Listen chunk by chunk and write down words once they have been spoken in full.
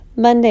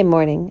Monday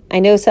morning. I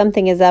know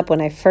something is up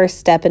when I first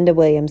step into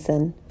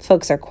Williamson.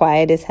 Folks are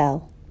quiet as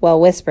hell. Well,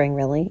 whispering,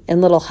 really, in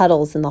little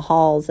huddles in the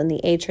halls and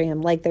the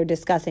atrium like they're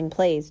discussing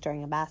plays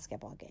during a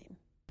basketball game.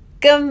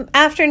 Good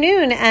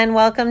afternoon, and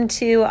welcome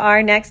to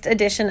our next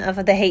edition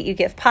of the Hate U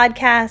Give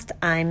podcast.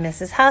 I'm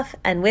Mrs. Huff,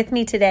 and with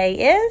me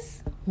today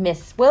is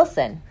Miss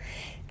Wilson.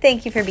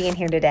 Thank you for being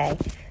here today.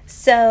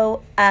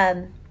 So,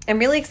 I'm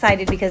really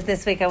excited because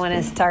this week I want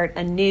to start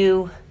a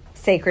new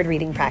sacred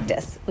reading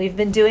practice. We've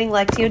been doing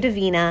Lectio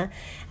Divina,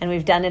 and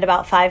we've done it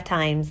about 5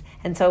 times,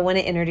 and so I want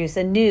to introduce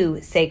a new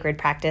sacred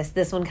practice,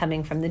 this one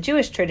coming from the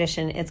Jewish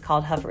tradition. It's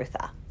called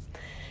Havrutha.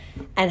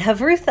 And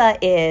Havrutha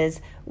is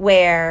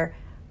where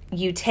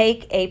you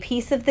take a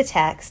piece of the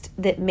text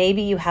that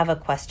maybe you have a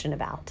question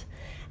about,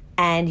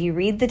 and you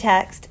read the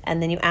text,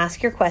 and then you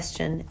ask your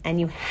question, and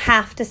you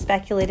have to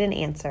speculate an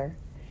answer,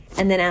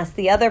 and then ask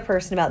the other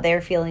person about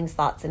their feelings,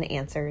 thoughts, and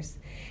answers,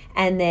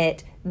 and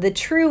that the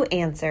true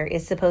answer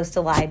is supposed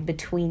to lie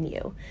between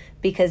you.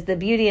 Because the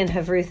beauty in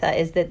Havrutha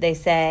is that they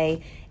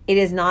say it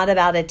is not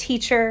about a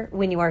teacher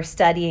when you are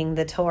studying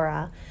the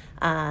Torah,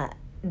 that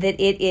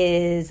it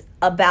is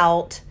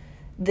about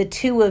the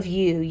two of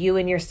you, you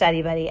and your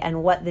study buddy,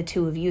 and what the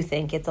two of you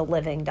think. It's a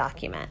living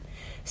document.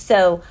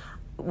 So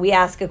we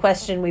ask a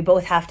question, we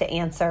both have to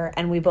answer,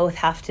 and we both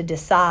have to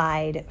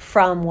decide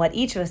from what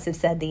each of us have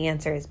said the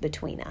answer is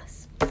between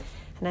us.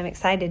 And I'm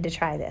excited to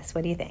try this.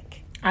 What do you think?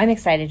 I'm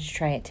excited to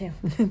try it too.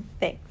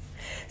 Thanks.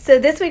 So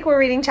this week we're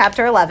reading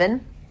chapter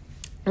 11,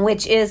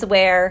 which is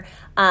where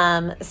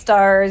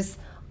Star's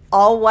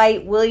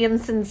all-white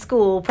Williamson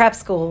school, prep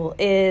school,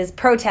 is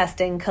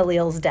protesting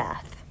Khalil's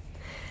death.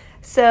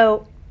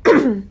 So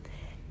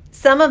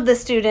some of the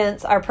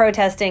students are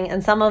protesting,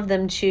 and some of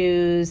them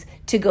choose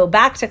to go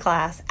back to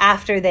class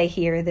after they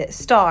hear that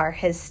Star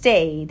has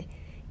stayed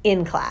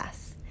in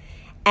class.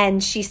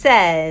 And she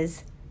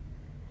says,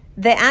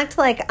 "They act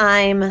like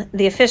I'm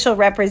the official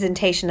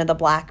representation of the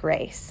black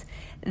race.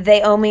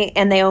 They owe me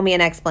an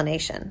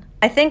explanation.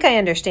 I think I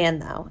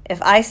understand, though.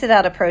 If I sit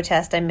out a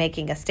protest, I'm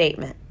making a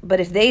statement. But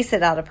if they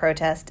sit out a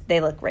protest, they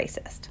look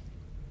racist."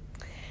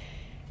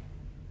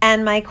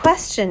 And my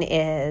question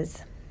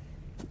is,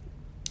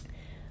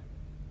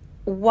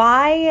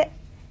 I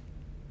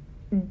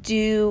want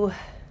to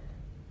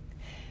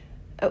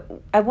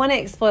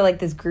explore like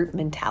this group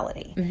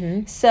mentality.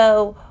 Mm-hmm.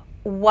 So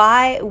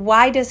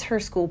why does her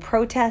school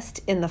protest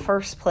in the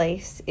first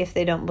place if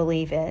they don't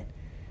believe it?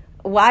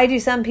 Why do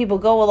some people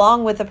go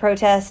along with the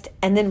protest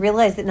and then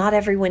realize that not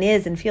everyone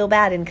is and feel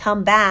bad and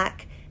come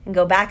back and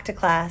go back to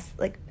class?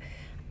 Like,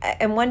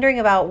 I'm wondering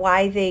about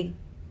why they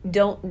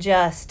don't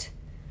just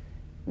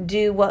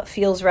do what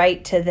feels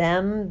right to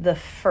them the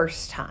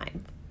first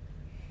time.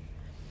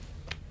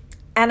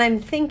 And I'm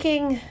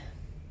thinking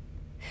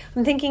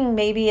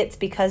maybe it's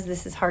because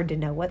this is hard to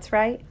know what's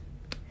right.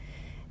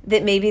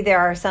 That maybe there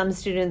are some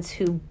students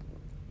who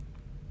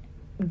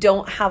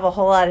don't have a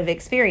whole lot of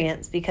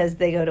experience because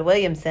they go to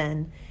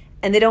Williamson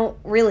and they don't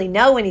really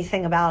know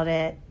anything about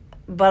it.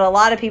 But a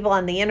lot of people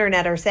on the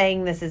internet are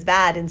saying this is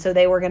bad, and so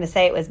they were going to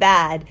say it was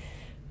bad.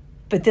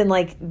 But then,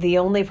 like, the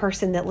only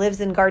person that lives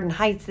in Garden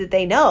Heights that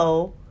they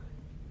know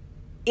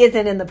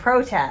isn't in the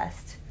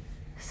protest.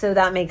 So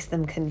that makes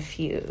them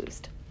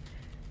confused.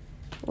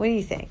 What do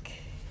you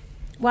think?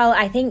 Well,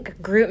 I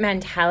think group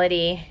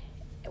mentality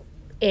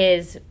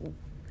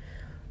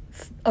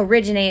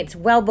originates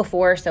well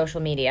before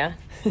social media,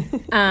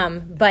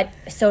 but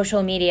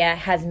social media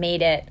has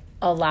made it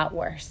a lot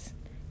worse.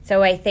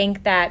 So I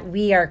think that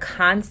we are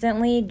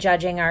constantly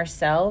judging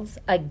ourselves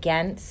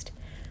against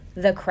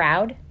the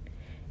crowd,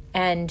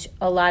 and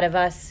a lot of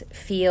us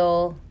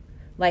feel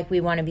like we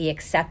want to be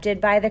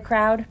accepted by the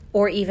crowd,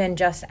 or even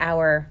just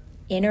our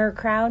inner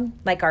crowd,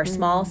 like our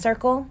small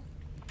circle.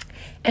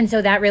 And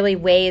so that really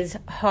weighs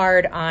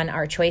hard on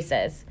our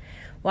choices.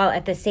 While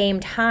at the same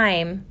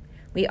time,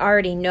 we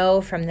already know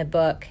from the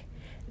book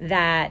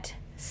that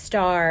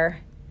Star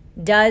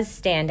does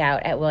stand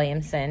out at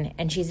Williamson,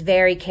 and she's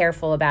very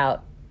careful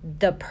about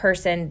the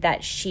person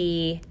that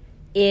she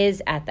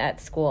is at that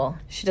school.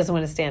 She doesn't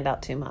want to stand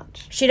out too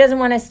much. She doesn't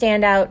want to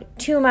stand out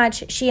too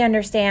much. She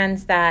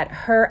understands that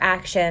her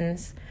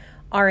actions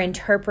are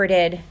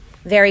interpreted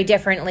very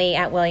differently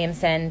at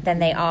Williamson than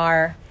they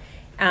are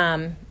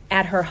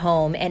at her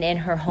home and in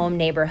her home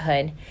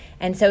neighborhood.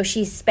 And so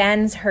she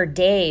spends her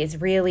days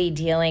really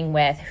dealing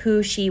with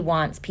who she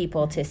wants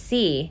people to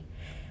see.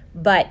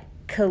 But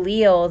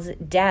Khalil's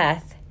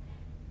death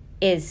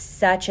is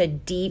such a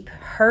deep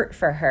hurt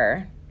for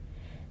her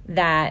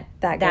that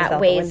goes out the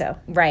window.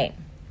 Right.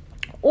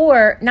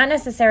 Or not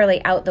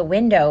necessarily out the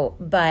window,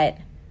 but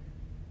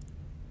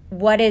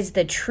what is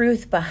the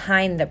truth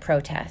behind the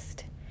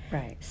protest?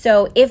 Right.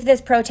 So if this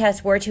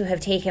protest were to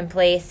have taken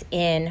place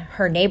in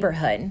her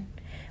neighborhood,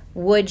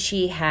 would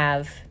she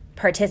have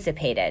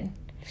participated?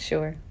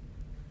 Sure.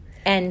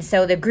 And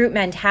so the group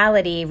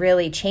mentality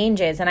really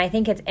changes. And I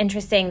think it's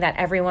interesting that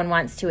everyone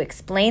wants to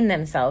explain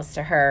themselves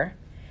to her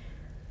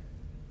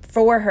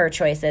for her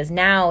choices.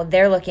 Now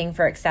they're looking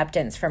for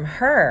acceptance from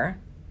her,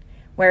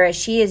 whereas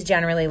she is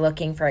generally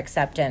looking for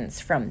acceptance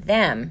from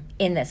them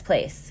in this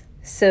place.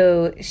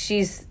 So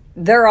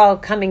they're all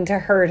coming to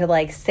her to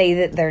like say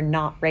that they're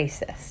not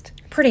racist.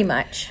 Pretty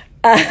much.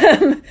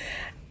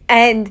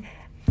 And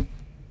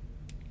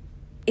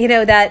you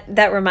know,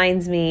 that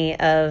reminds me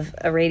of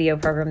a radio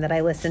program that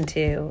I listen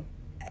to.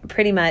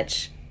 Pretty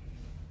much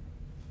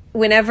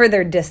whenever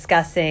they're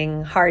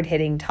discussing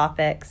hard-hitting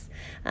topics,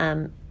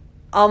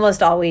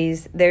 almost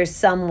always there's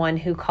someone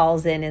who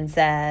calls in and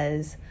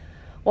says,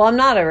 well, I'm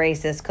not a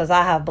racist because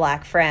I have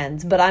black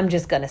friends, but I'm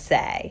just going to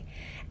say.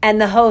 And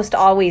the host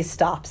always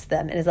stops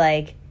them and is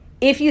like,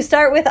 if you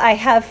start with, I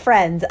have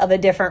friends of a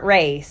different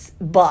race,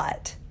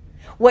 but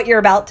what you're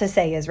about to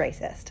say is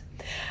racist.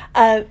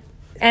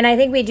 And I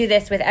think we do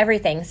this with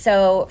everything.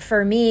 So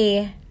for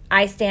me,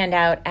 I stand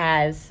out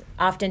as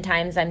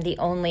oftentimes I'm the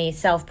only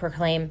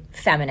self-proclaimed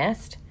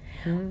feminist,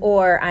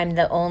 or I'm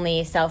the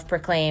only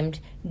self-proclaimed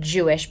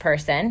Jewish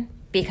person,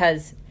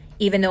 because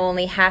even though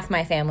only half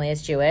my family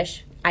is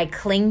Jewish, I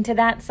cling to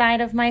that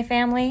side of my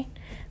family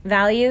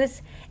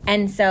values.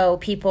 And so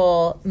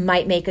people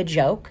might make a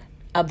joke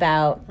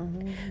about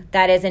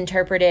that is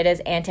interpreted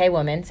as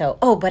anti-woman. So,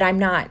 oh, but I'm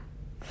not.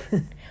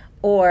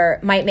 Or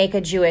might make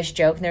a Jewish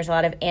joke, and there's a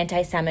lot of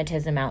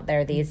anti-Semitism out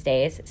there these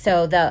days.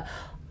 So the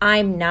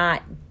I'm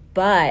not,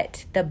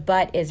 but the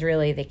but is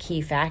really the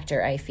key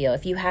factor, I feel.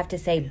 If you have to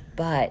say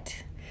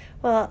but.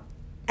 Well,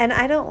 and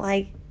I don't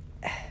like...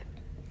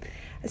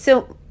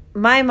 So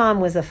my mom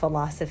was a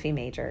philosophy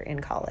major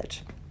in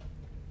college.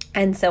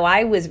 And so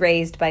I was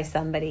raised by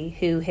somebody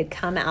who had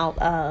come out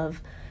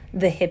of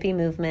the hippie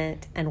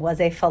movement and was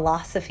a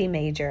philosophy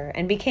major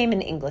and became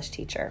an English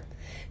teacher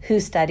who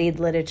studied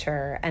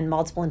literature and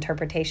multiple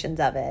interpretations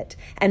of it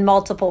and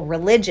multiple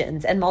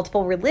religions and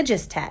multiple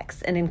religious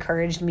texts, and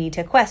encouraged me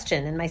to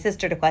question and my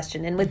sister to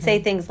question, and would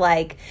say things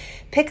like,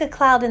 pick a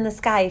cloud in the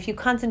sky. If you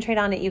concentrate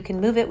on it, you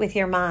can move it with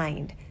your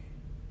mind.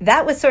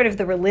 That was sort of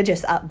the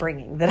religious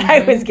upbringing that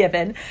I was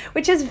given,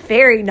 which is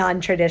very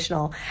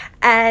non-traditional.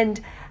 And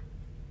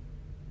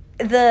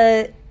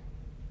the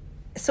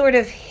sort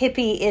of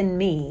hippie in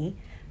me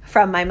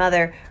from my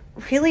mother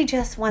really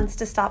just wants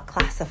to stop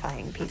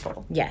classifying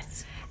people.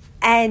 Yes.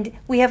 And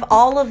we have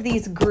all of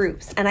these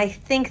groups. And I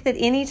think that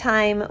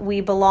anytime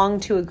we belong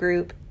to a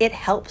group, it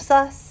helps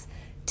us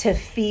to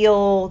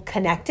feel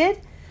connected.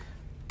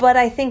 But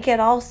I think it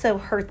also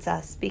hurts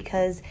us,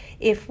 because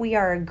if we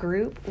are a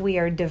group, we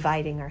are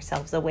dividing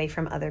ourselves away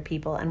from other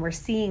people, and we're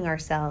seeing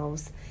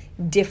ourselves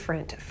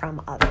different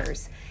from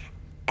others.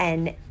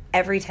 And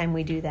every time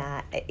we do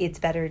that, it's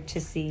better to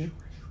see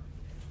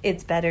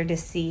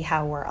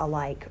how we're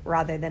alike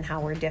rather than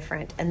how we're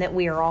different, and that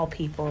we are all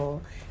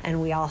people,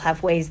 and we all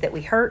have ways that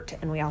we hurt,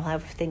 and we all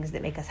have things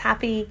that make us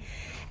happy.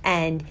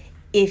 And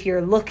if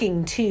you're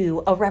looking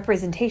to a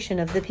representation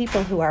of the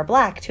people who are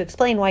black to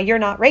explain why you're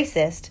not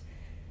racist,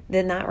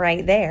 then that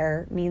right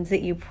there means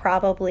that you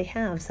probably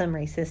have some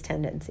racist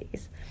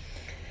tendencies.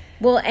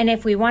 Well, and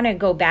if we want to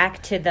go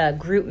back to the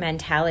group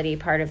mentality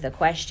part of the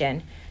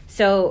question,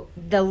 so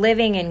the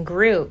living in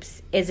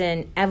groups is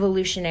an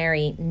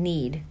evolutionary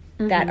need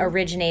that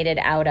originated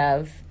out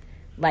of,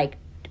 like,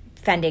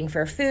 fending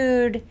for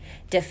food,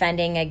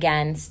 defending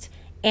against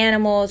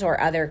animals or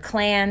other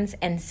clans.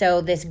 And so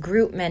this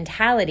group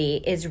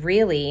mentality is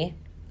really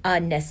a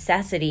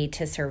necessity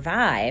to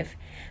survive.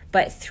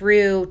 But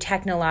through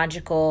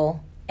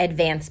technological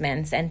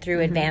advancements and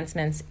through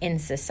advancements in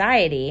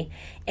society,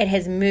 it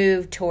has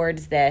moved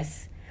towards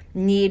this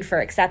need for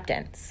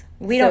acceptance.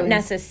 We don't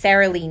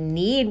necessarily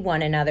need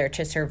one another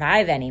to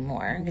survive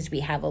anymore, because we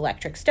have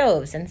electric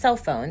stoves and cell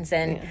phones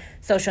and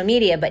social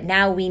media, but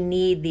now we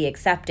need the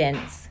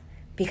acceptance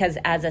because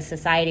as a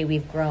society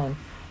we've grown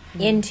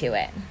into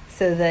it.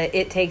 So that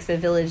it takes a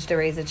village to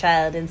raise a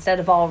child,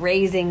 instead of all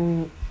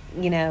raising,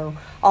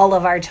 all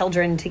of our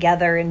children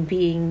together and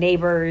being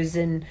neighbors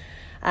and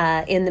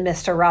in the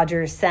Mr.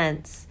 Rogers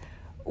sense.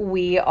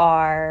 We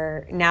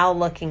are now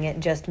looking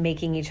at just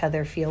making each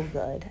other feel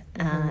good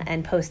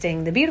and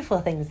posting the beautiful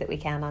things that we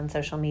can on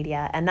social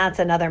media. And that's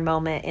another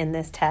moment in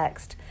this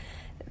text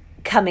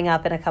coming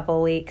up in a couple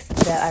of weeks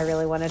that I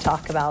really want to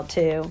talk about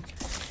too,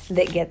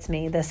 that gets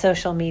me, the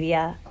social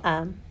media.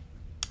 And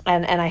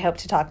I hope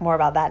to talk more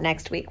about that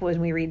next week when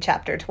we read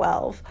chapter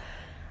 12.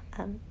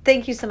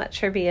 Thank you so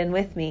much for being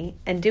with me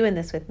and doing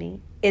this with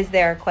me. Is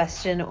there a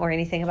question or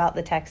anything about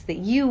the text that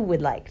you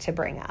would like to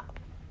bring up?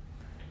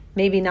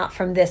 Maybe not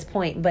from this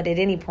point, but at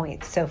any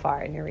point so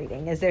far in your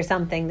reading. Is there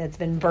something that's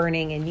been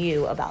burning in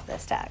you about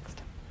this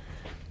text?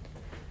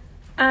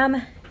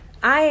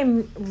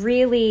 I'm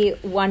really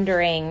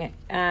wondering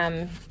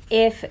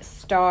if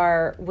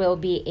Star will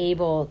be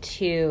able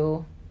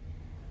to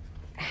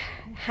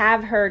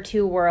have her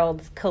two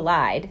worlds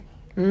collide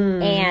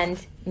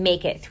and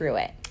make it through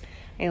it.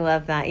 I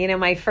love that.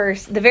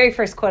 The very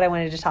first quote I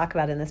wanted to talk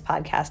about in this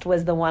podcast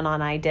was the one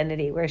on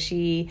identity, where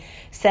she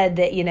said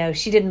that,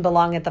 she didn't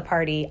belong at the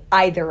party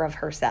either of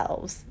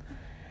herselves.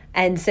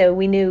 And so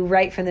we knew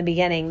right from the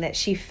beginning that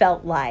she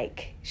felt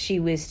like she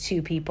was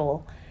two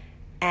people.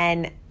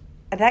 And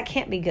that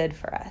can't be good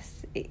for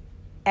us.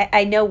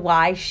 I know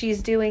why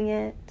she's doing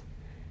it,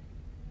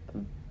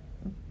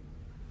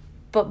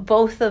 but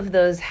both of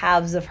those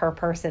halves of her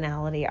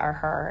personality are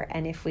her.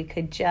 And if we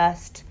could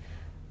just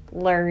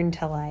learn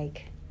to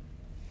like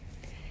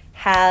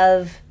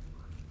have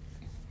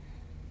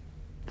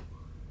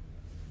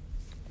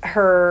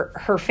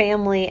her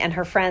family and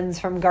her friends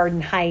from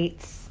Garden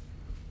Heights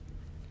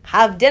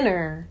have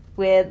dinner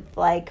with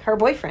like her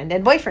boyfriend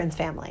and boyfriend's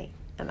family.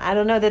 And I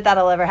don't know that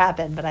that'll ever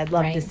happen, but I'd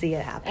love to see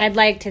it happen. I'd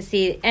like to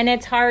see, and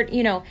it's hard,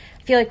 you know,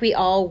 I feel like we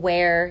all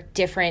wear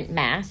different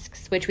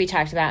masks, which we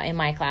talked about in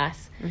my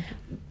class.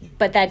 Mm-hmm.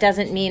 But that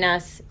doesn't mean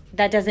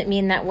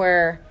that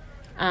we're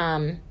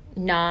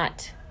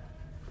not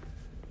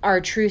our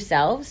true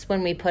selves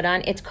when we put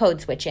on, it's code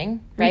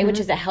switching, right? Mm-hmm. Which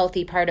is a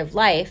healthy part of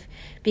life,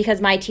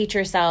 because my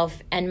teacher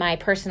self and my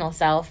personal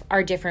self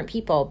are different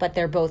people, but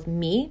they're both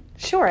me.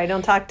 Sure, I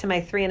don't talk to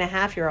my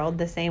 3.5-year-old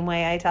the same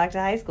way I talk to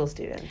high school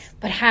students.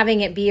 But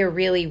having it be a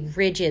really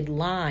rigid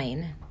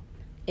line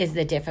is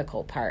the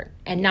difficult part.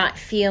 And not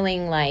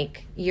feeling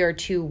like your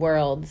two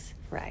worlds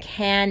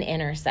can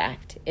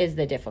intersect is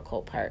the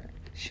difficult part.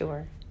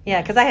 Sure.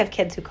 Yeah, because I have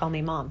kids who call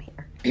me mom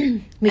here.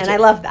 And I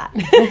love that.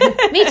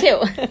 Me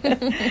too.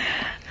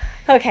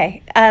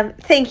 Okay.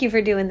 Thank you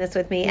for doing this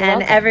with me. You're and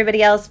welcome.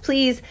 Everybody else,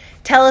 please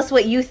tell us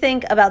what you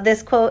think about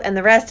this quote and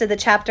the rest of the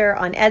chapter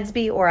on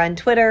Edsby or on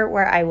Twitter,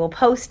 where I will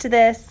post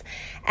this.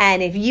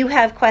 And if you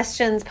have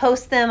questions,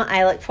 post them.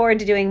 I look forward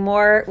to doing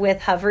more with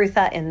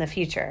Havrutha in the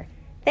future.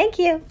 Thank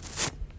you.